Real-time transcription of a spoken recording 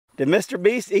Did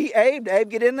MrBeast eat Abe? Did Abe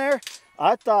get in there?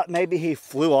 I thought maybe he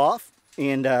flew off,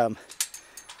 and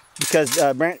because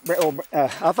I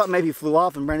thought maybe he flew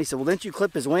off, and Brandy said, well, didn't you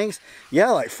clip his wings? Yeah,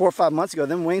 like 4 or 5 months ago,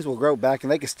 them wings will grow back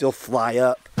and they can still fly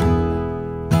up.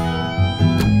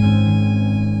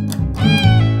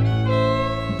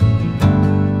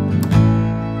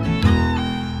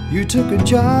 You took a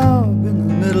job in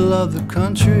the middle of the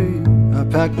country. I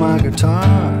packed my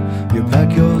guitar, you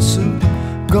pack your suit.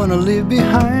 Gonna leave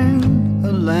behind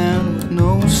a land with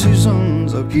no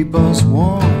seasons. I'll keep us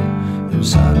warm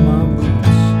inside my boots.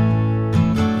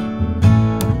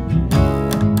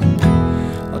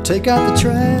 I'll take out the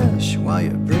trash while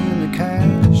you're bringing the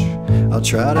cash. I'll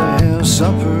try to have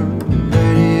supper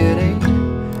ready at 8.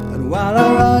 And while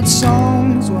I write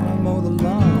songs, while I mow the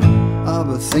lawn, I'll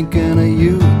be thinking of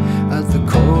you at the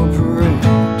corporate.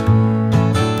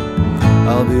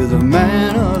 I'll be the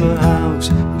man of the house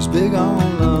who's big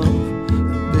on love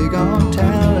and big on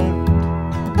talent.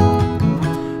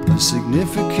 A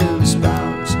significant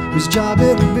spouse whose job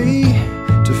it'll be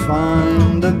to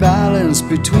find a balance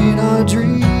between our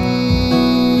dream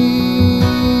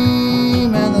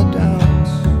and the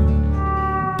doubts.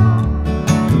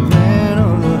 The man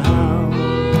of the house.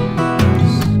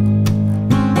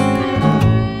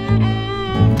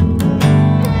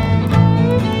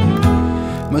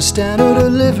 My standard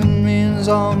of living means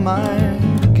all my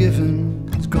giving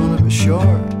is gonna be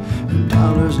short in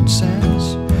dollars and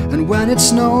cents. And when it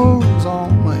snows, all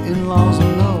my in-laws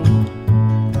will know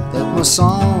that my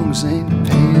songs ain't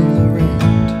paying the rent.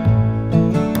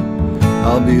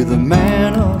 I'll be the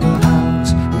man of the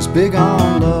house who's big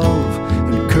on love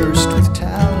and cursed with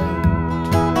talent.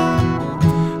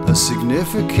 A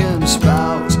significant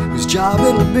spouse whose job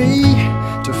it'll be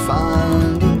to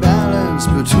find a balance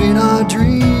between our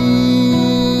dream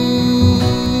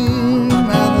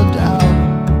and the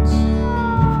doubts.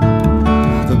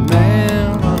 The man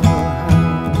of the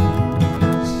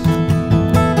house.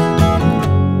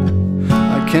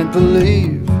 I can't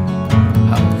believe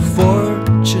how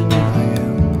fortunate I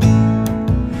am.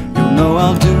 You'll know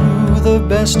I'll do the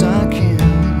best I can.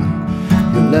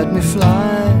 You'll let me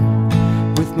fly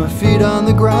with my feet on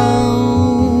the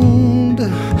ground.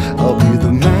 I'll be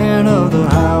the man of the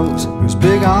house who's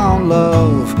big on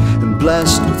love and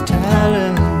blessed with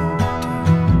talent.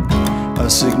 A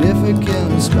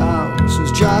significant spouse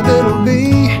whose job it'll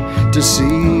be to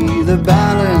see the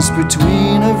balance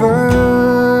between a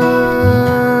verse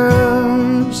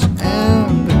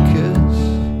and a kiss.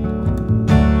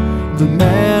 The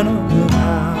man of the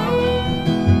house.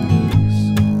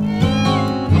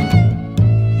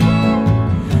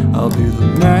 I'll be the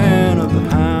man of the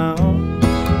house.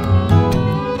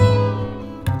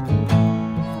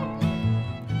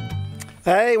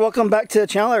 Hey, welcome back to the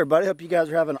channel, everybody. Hope you guys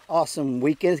are having an awesome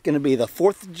weekend. It's going to be the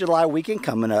 4th of July weekend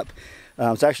coming up.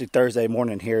 It's actually Thursday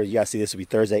morning here. You guys see this will be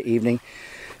Thursday evening.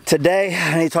 Today,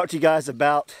 I need to talk to you guys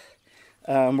about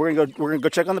we're gonna go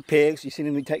check on the pigs. You see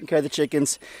me taking care of the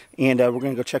chickens, and we're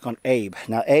gonna go check on Abe.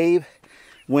 Now, Abe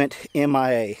went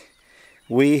MIA.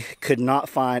 We could not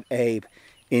find Abe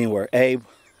anywhere. Abe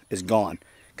is gone,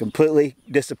 completely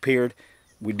disappeared.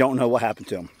 We don't know what happened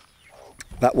to him.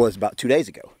 That was about 2 days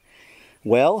ago.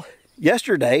 Well,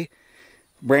 yesterday,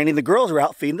 Brandy and the girls were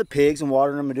out feeding the pigs and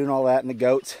watering them and doing all that, and the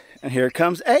goats, and here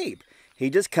comes Abe.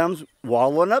 He just comes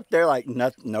waddling up there like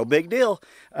no big deal.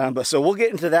 But so we'll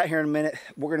get into that here in a minute.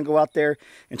 We're gonna go out there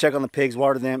and check on the pigs,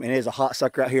 water them, and it is a hot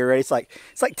sucker out here already. It's like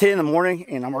 10 in the morning,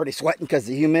 and I'm already sweating because of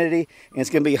the humidity, and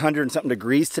it's gonna be 100 and something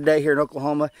degrees today here in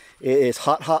Oklahoma. It is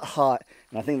hot, hot, hot,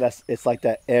 and I think it's like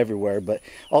that everywhere. But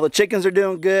all the chickens are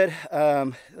doing good.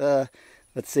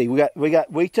 Let's see,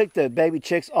 we took the baby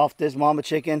chicks off this mama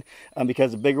chicken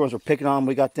because the bigger ones were picking on them.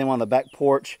 We got them on the back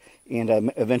porch,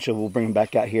 and eventually we'll bring them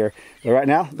back out here. But right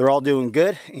now, they're all doing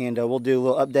good, and we'll do a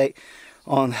little update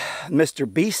on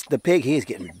MrBeast, the pig. He is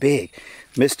getting big.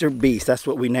 MrBeast, that's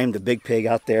what we named the big pig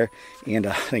out there, and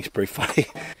I think it's pretty funny.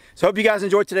 So I hope you guys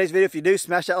enjoyed today's video. If you do,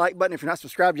 smash that like button. If you're not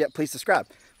subscribed yet, please subscribe.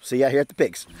 We'll see you out here at the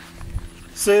pigs.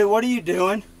 Sue, what are you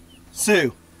doing?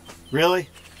 Sue, really?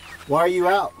 Why are you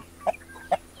out?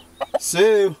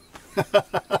 Sue,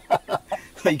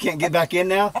 you can't get back in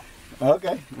now?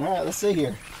 Okay, all right, let's see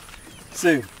here.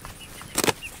 Sue,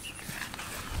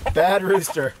 bad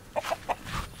rooster.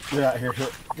 Get out here,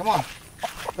 come on,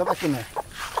 go back in there.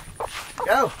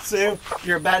 Go, Sue,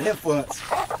 you're a bad influence.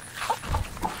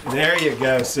 There you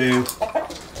go, Sue.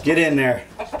 Get in there.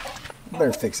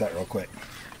 Better fix that real quick.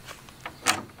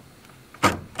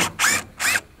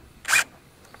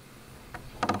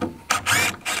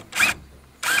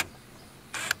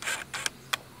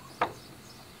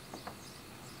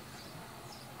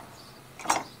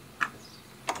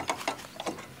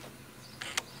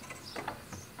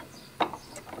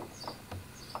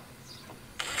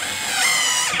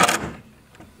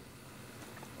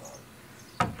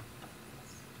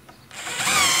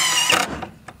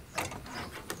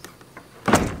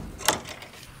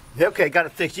 Okay, got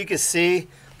it fixed. You can see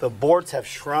the boards have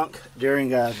shrunk during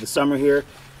the summer here,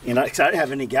 and I didn't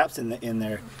have any gaps in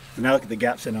there. But now look at the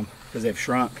gaps in them because they've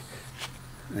shrunk.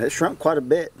 And it shrunk quite a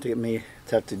bit to get me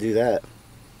to have to do that.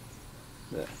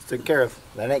 But it's taken care of.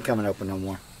 That ain't coming open no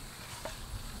more.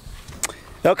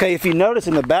 Okay, if you notice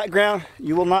in the background,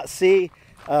 you will not see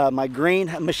my green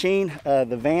machine,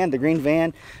 the green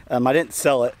van. I didn't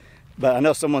sell it, but I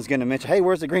know someone's going to mention, hey,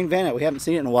 where's the green van at? We haven't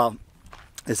seen it in a while.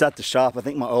 It's at the shop. I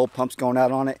think my oil pump's going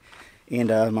out on it, and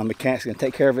my mechanic's going to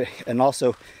take care of it. And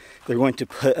also, they're going to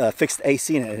put fix the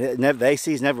AC in it. The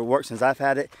AC's never worked since I've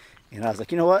had it, and I was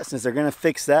like, you know what? Since they're going to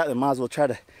fix that, they might as well try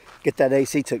to get that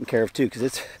AC taken care of too, because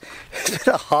it's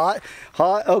been a hot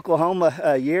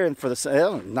Oklahoma year, and for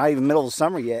the not even middle of the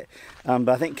summer yet. But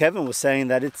I think Kevin was saying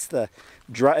that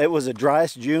it was the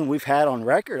driest June we've had on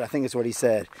record. I think is what he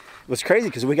said. It was crazy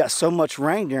because we got so much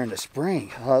rain during the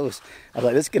spring. I was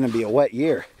like, this is going to be a wet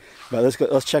year. But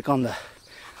let's check on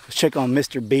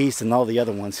MrBeast and all the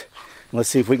other ones. And let's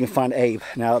see if we can find Abe.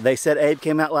 Now they said Abe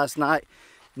came out last night,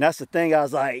 and that's the thing. I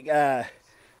was like,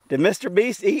 did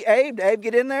MrBeast eat Abe? Did Abe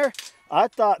get in there? I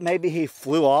thought maybe he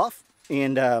flew off,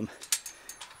 and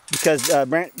because I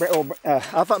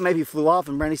thought maybe he flew off,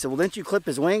 and Brandy said, well, didn't you clip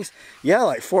his wings? Yeah,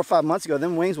 like 4 or 5 months ago,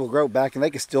 them wings will grow back, and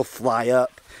they can still fly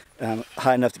up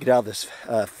high enough to get out of this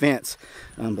fence.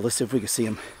 But let's see if we can see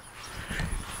him.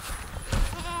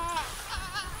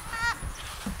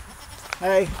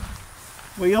 Hey,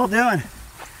 what y'all doing?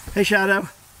 Hey, Shadow.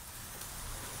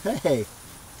 Hey,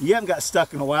 you haven't got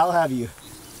stuck in a while, have you?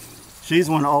 She's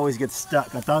the one that always gets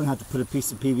stuck. I thought I'm going to have to put a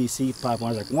piece of PVC pipe on.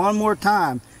 I was like, one more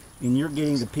time, and you're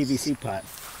getting the PVC pipe.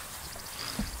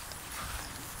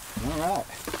 All right.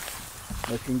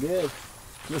 Looking good.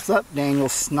 What's up, Daniel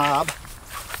Snob?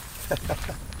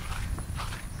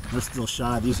 They're still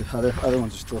shy. These other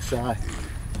ones are still shy.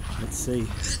 Let's see.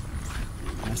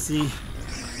 I see.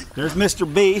 There's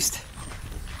MrBeast.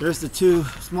 There's the two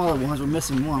smaller ones. We're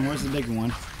missing one. Where's the bigger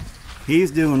one?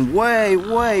 He's doing way,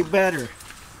 way better.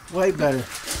 Way better.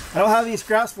 I don't have any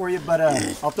scraps for you, but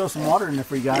I'll throw some water in there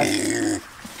for you guys.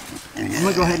 I'm going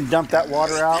to go ahead and dump that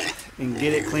water out and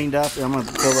get it cleaned up, and I'm going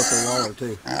to fill up the water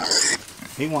too.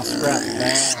 He wants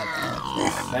scraps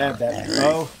bad. Bad.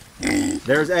 Oh,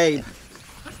 there's Abe.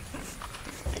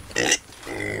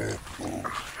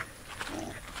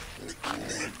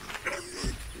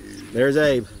 There's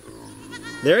Abe.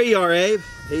 There you are, Abe.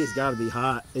 He's got to be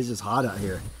hot. It's just hot out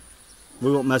here.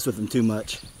 We won't mess with him too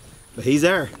much. But he's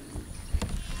there.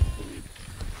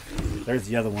 There's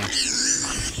the other one.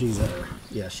 She's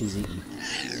yeah, she's eating.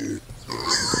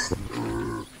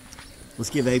 Let's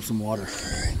give Abe some water.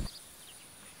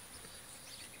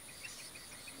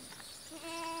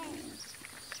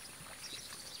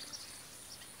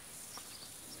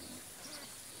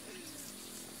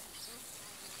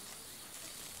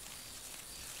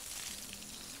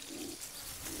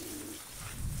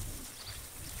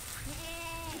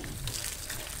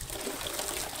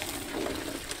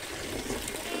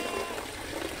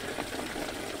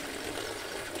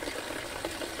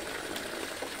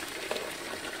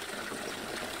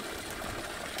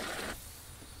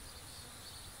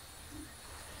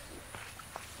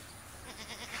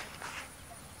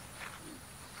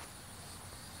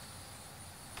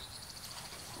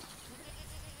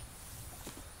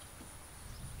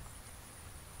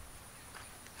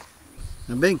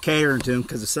 I've been catering to them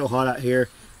because it's so hot out here.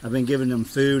 I've been giving them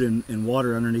food and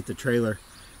water underneath the trailer.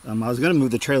 I was going to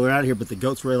move the trailer out of here, but the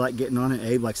goats really like getting on it.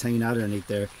 Abe likes hanging out underneath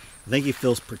there. I think he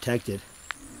feels protected.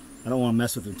 I don't want to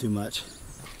mess with him too much.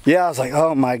 Yeah, I was like,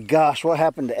 oh my gosh, what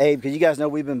happened to Abe? Because you guys know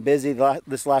we've been busy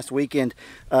this last weekend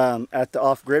at the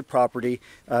off-grid property,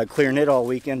 clearing it all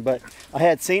weekend. But I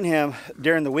had seen him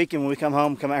during the weekend when we come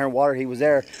out here and water. He was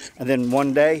there, and then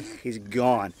one day he's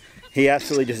gone. He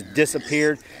absolutely just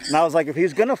disappeared. And I was like, if he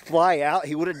was gonna fly out,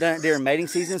 he would have done it during mating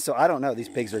season. So I don't know. These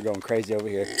pigs are going crazy over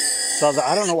here. So I was like,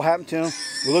 I don't know what happened to him.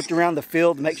 We looked around the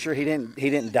field to make sure he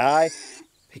didn't die.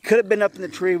 He could have been up in the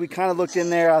tree. We kind of looked in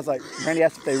there. I was like, Randy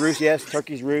asked if they roost. Yes,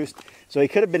 turkeys roost. So he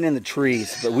could have been in the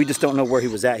trees, but we just don't know where he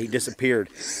was at. He disappeared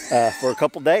for a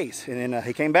couple days, and then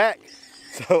he came back.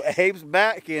 So Abe's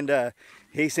back, and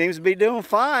he seems to be doing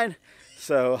fine.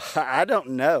 So I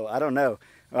don't know.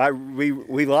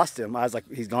 We lost him. I was like,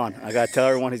 he's gone. I gotta tell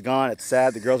everyone he's gone. It's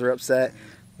sad. The girls are upset.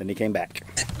 Then he came back.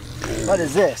 What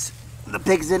is this? The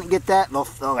pigs didn't get that? All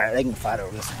right, they can fight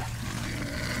over this one.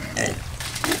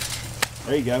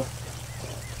 There you go.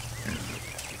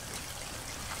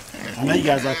 I know you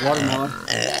guys like watermelon.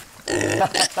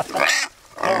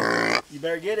 Oh, you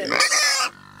better get it.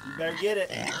 You better get it.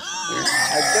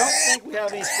 I don't think we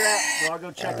have any scraps, so I'll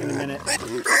go check in a minute.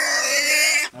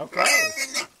 Okay.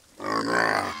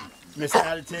 Miss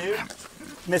Attitude.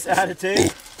 Miss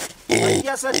Attitude. Why you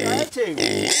got such an attitude?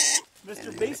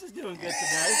 MrBeast is doing good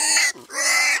today.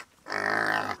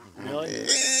 Really?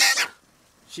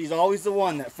 She's always the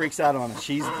one that freaks out on us.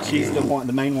 She's the one,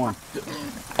 the main one.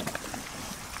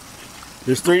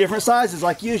 There's 3 different sizes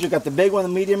like usual. Got the big one, the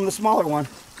medium, and the smaller one.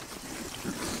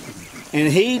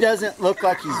 And he doesn't look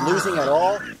like he's losing at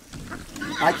all.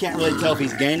 I can't really tell if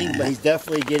he's gaining, but he's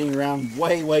definitely getting around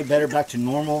way, way better, back to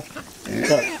normal.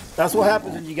 So that's what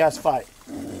happens when you guys fight.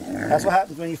 That's what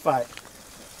happens when you fight.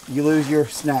 You lose your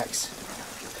snacks.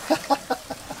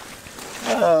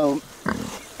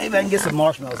 Maybe I can get some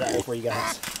marshmallows out here for you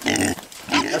guys.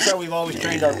 That's how we've always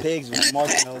trained our pigs, with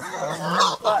marshmallows.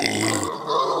 But,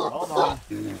 hold on.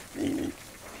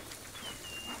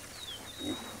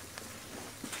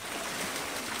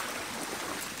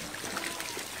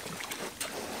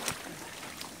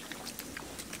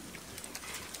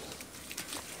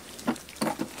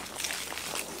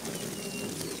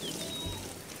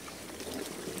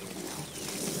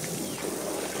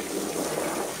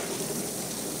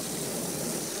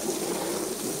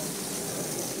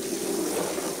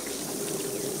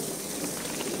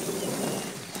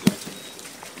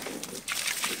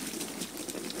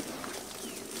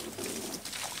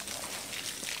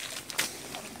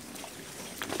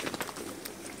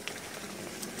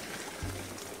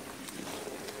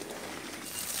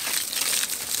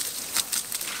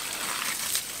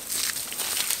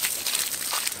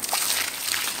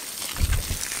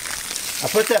 I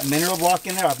put that mineral block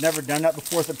in there. I've never done that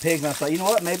before with the pigs, and I thought, you know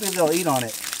what, maybe they'll eat on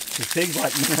it. Because pigs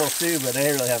like minerals too, but they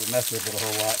really haven't messed with it a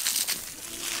whole lot.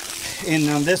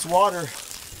 And this water,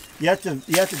 you have to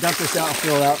dump this out and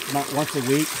fill it out about once a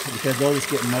week, because they'll just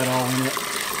get mud all in it.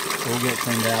 So we'll get it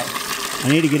cleaned out.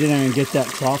 I need to get in there and get that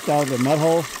trough out of the mud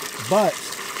hole, but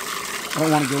I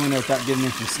don't want to go in there without giving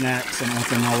them some snacks. I don't want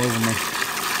them all over me.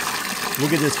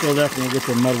 We'll get this filled up and we'll get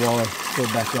the mud waller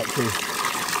filled back up too.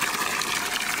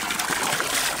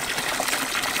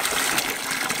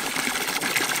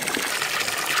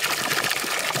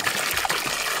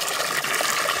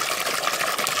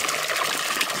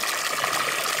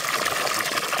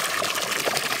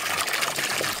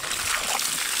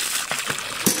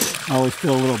 I always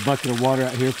fill a little bucket of water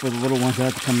out here for the little ones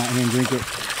that have to come out here and drink it.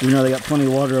 You know they got plenty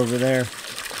of water over there.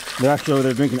 They're actually over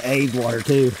there drinking ABE water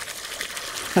too.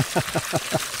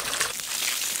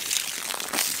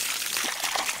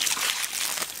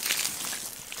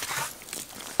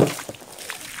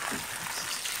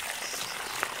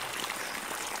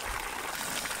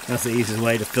 That's the easiest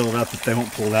way to fill it up if they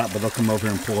won't pull it out, but they'll come over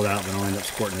here and pull it out, and I'll end up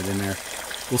squirting it in there.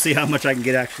 We'll see how much I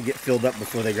can actually get filled up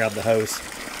before they grab the hose.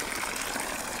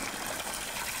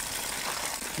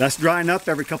 That's drying up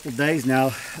every couple of days now,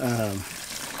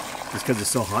 just because it's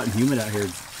so hot and humid out here.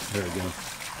 There we go.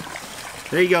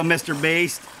 There you go,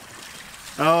 MrBeast.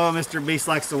 Oh, MrBeast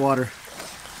likes the water.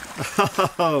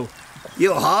 Oh,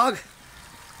 you a hog?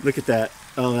 Look at that.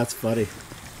 Oh, that's funny.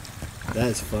 That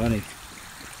is funny.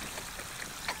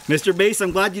 MrBeast,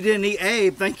 I'm glad you didn't eat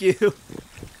Abe. Thank you.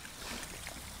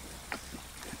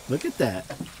 Look at that.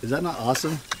 Is that not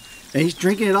awesome? And he's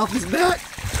drinking it off his back.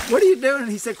 What are you doing?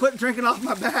 And he said, quit drinking off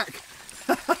my back.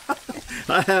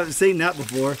 I haven't seen that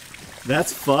before.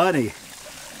 That's funny.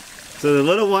 So the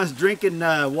little one's drinking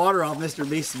water off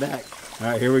MrBeast's back. All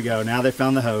right, here we go. Now they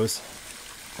found the hose.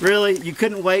 Really? You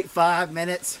couldn't wait 5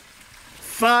 minutes?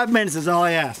 5 minutes is all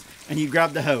I asked. And you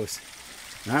grabbed the hose.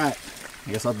 All right.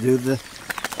 I guess I'll do the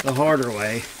harder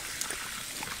way.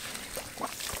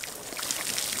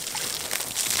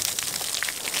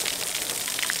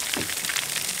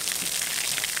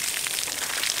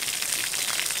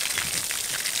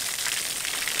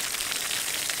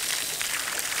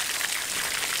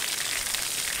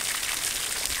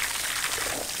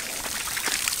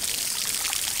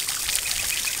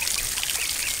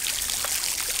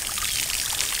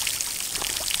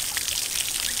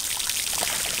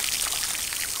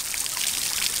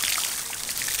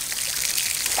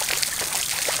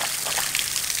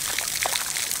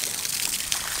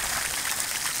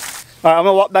 All right, I'm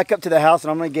gonna walk back up to the house and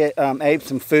I'm gonna get Abe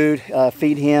some food,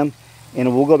 feed him,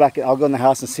 and we'll go back. I'll go in the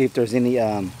house and see if there's any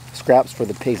scraps for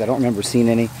the pigs. I don't remember seeing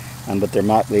any, but there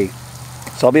might be.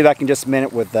 So I'll be back in just a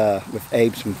minute with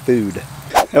Abe some food.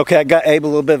 Okay, I got Abe a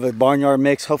little bit of a barnyard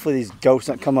mix. Hopefully these goats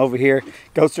don't come over here.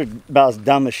 Goats are about as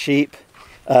dumb as sheep.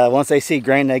 Once they see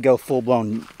grain, they go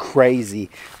full-blown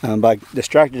crazy. But I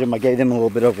distracted them. I gave them a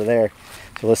little bit over there.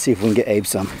 So let's see if we can get Abe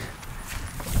some.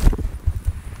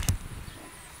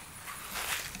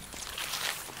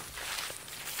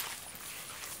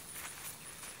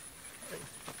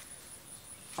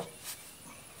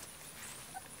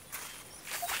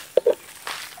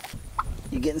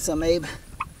 You getting some, Abe?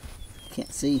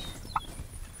 Can't see.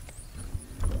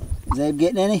 Is Abe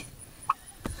getting any?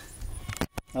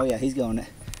 Oh yeah, he's going.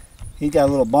 He's got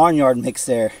a little barnyard mix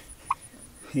there.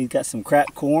 He's got some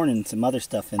cracked corn and some other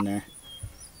stuff in there.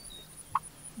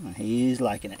 He's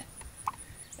liking it.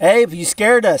 Abe, you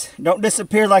scared us. Don't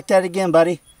disappear like that again,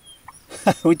 buddy.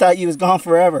 We thought you was gone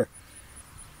forever.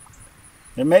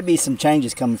 There may be some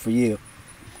changes coming for you.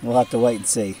 We'll have to wait and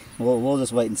see. We'll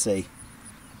just wait and see.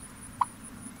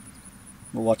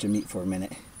 We'll watch him eat for a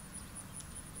minute.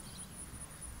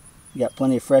 You got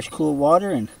plenty of fresh, cool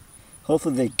water, and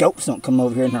hopefully the goats don't come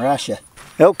over here and harass you.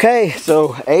 Okay,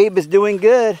 so Abe is doing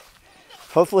good.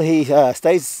 Hopefully he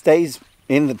stays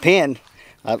in the pen.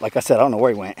 Like I said, I don't know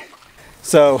where he went.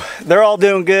 So they're all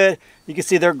doing good. You can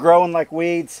see they're growing like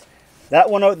weeds. That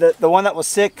one, the one that was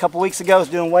sick a couple weeks ago, is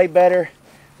doing way better.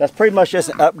 That's pretty much just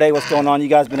an update what's going on. You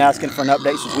guys have been asking for an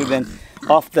update since we've been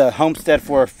off the homestead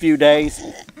for a few days.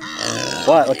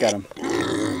 What? Look at them.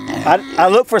 I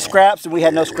looked for scraps and we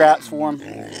had no scraps for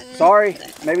them. Sorry.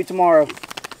 Maybe tomorrow.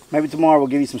 Maybe tomorrow we'll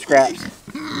give you some scraps.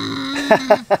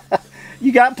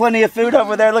 You got plenty of food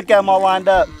over there. Look at them all lined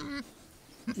up.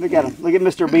 Look at them. Look at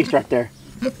MrBeast right there.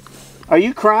 Are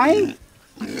you crying?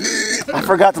 I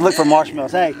forgot to look for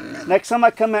marshmallows. Hey, next time I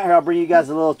come out here, I'll bring you guys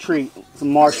a little treat.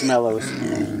 Some marshmallows.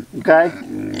 Okay?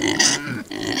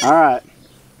 Alright.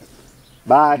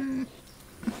 Bye.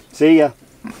 See ya.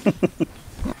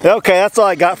 Okay, that's all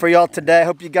I got for y'all today. I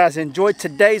hope you guys enjoyed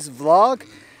today's vlog.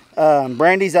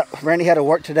 Brandy had to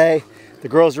work today. The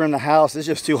girls are in the house. It's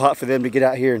just too hot for them to get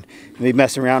out here and be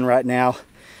messing around right now.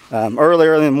 Early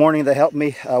in the morning they helped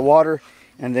me water,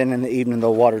 and then in the evening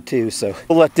they'll water too. So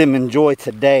we'll let them enjoy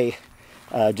today,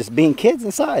 just being kids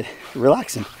inside,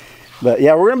 relaxing. But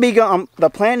yeah, we're gonna be going. The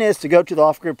plan is to go to the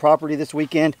off-grid property this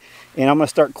weekend, and I'm gonna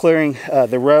start clearing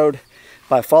the road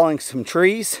by falling some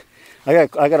trees. I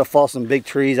gotta fall some big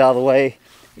trees out of the way,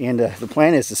 and the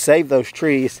plan is to save those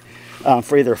trees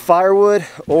for either firewood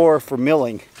or for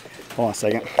milling. Hold on a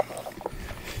second.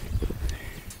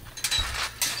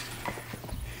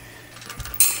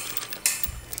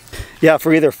 Yeah,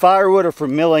 for either firewood or for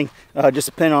milling, just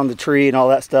depending on the tree and all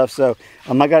that stuff. So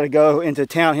I got to go into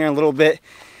town here in a little bit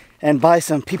and buy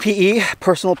some PPE,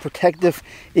 personal protective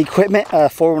equipment,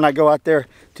 for when I go out there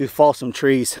to fall some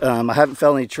trees. I haven't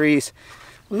felled any trees.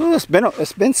 Ooh, it's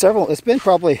been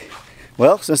probably,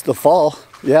 well, since the fall.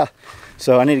 Yeah.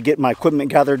 So I need to get my equipment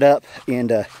gathered up,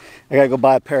 and I gotta go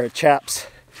buy a pair of chaps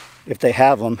if they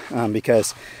have them,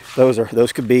 because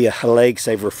those could be a leg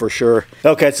saver for sure.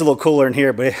 Okay, it's a little cooler in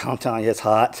here, but I'm telling you, it's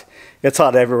hot. It's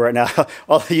hot everywhere right now.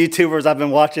 All the YouTubers I've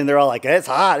been watching, they're all like, it's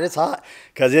hot,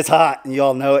 because it's hot, and you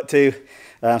all know it too.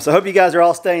 So I hope you guys are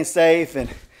all staying safe and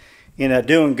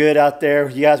doing good out there.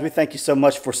 You guys, we thank you so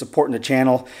much for supporting the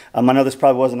channel. I know this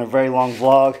probably wasn't a very long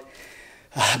vlog,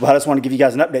 but I just want to give you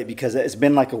guys an update because it's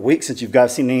been like a week since you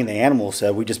guys seen any of the animals.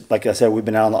 We just, like I said, we've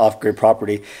been out on the off-grid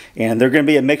property, and they're going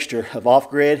to be a mixture of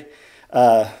off-grid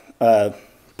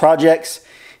projects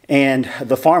and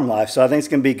the farm life. So I think it's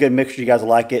going to be a good mixture. You guys will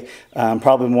like it.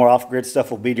 Probably more off-grid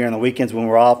stuff will be during the weekends when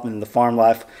we're off, and the farm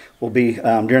life will be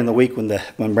during the week when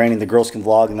Brandy and the girls can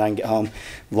vlog and I can get home,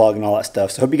 vlog and all that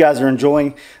stuff. So I hope you guys are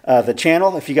enjoying the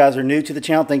channel. If you guys are new to the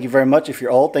channel, thank you very much. If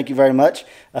you're old, thank you very much.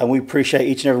 We appreciate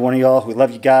each and every one of y'all. We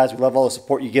love you guys. We love all the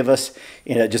support you give us,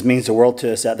 and it just means the world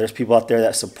to us that there's people out there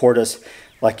that support us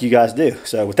like you guys do.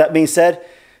 So with that being said,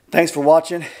 thanks for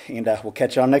watching, and we'll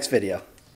catch you on the next video.